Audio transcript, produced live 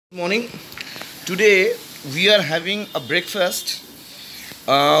Morning. Today we are having a breakfast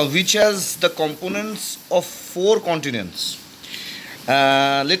which has the components of 4 continents.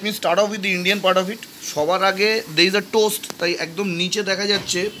 Let me start off with the Indian part of it. সবার আগে there is a toast, তাই একদম নিচে দেখা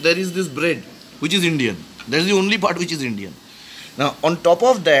যাচ্ছে there is this bread which is Indian. That is the only part which is Indian. Now on top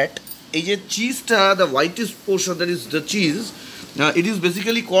of that, এই যে cheese-টা, the whitest portion, that is the cheese, it is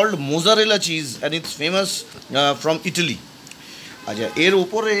basically called mozzarella cheese and it's famous from Italy. আচ্ছা, এর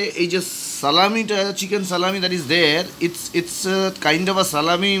উপরে এই যে সালামিটা, chicken সালামি that is there, it's kind of a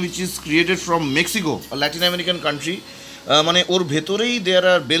সালামি which is created from Mexico, Latin American country. মানে ওর ভেতরেই দেয়ার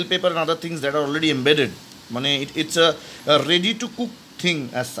আর bell paper and other things that R already embedded, মানে it's a ready to cook thing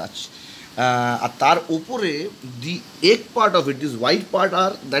as such. আর তার উপরে দি egg part of it, this white part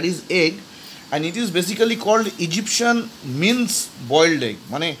R that is egg, and it is basically called Egyptian means boiled egg.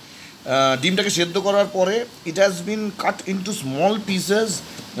 মানে ডিমটাকে সেদ্ধ করার পরে it has been cut into small pieces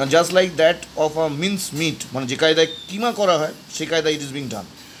just like that of a means meet, মানে যে কায়দায় কিমা করা হয় সেই কায়দায় it is being done.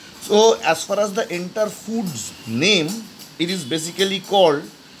 So as far as the enter foods name, it is basically called,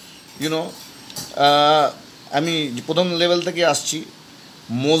 YONO, আমি প্রথম level থেকে আসছি,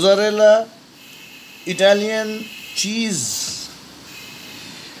 mozzarella Italian cheese,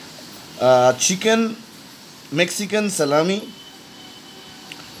 chicken Mexican সালামি,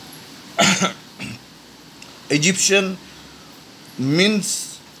 ইজিপশিয়ান মিন্স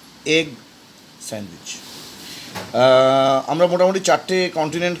এগ স্যান্ডউইচ। আমরা মোটামুটি 4টে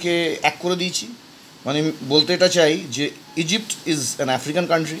কন্টিনেন্টকে এক করে দিয়েছি। মানে বলতে এটা চাই যে Egypt is an African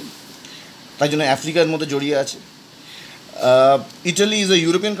country, তাই জন্য আফ্রিকার মধ্যে জড়িয়ে আছে। Italy is a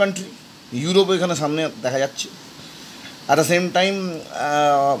European country, Europe এখানে সামনে দেখা যাচ্ছে। At the same time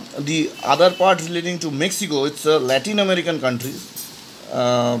the other part relating to Mexico, it's a Latin American country,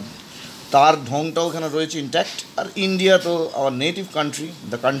 তার ঢংটাও এখানে রয়েছে ইন্ট্যাক্ট। আর ইন্ডিয়া তো hour native country,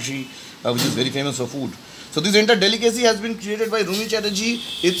 the country which is very famous for food. So this entire delicacy has been created by Rumi Chatterjee.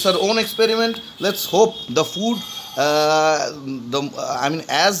 It's her own experiment. Let's hope the food,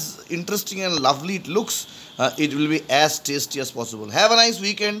 as interesting and lovely it looks, it will be as tasty as possible. Have a nice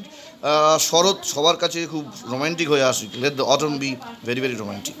weekend. শরৎ সবার কাছে খুব romantic হয়ে আসুক. Let the autumn be very, very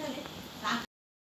romantic.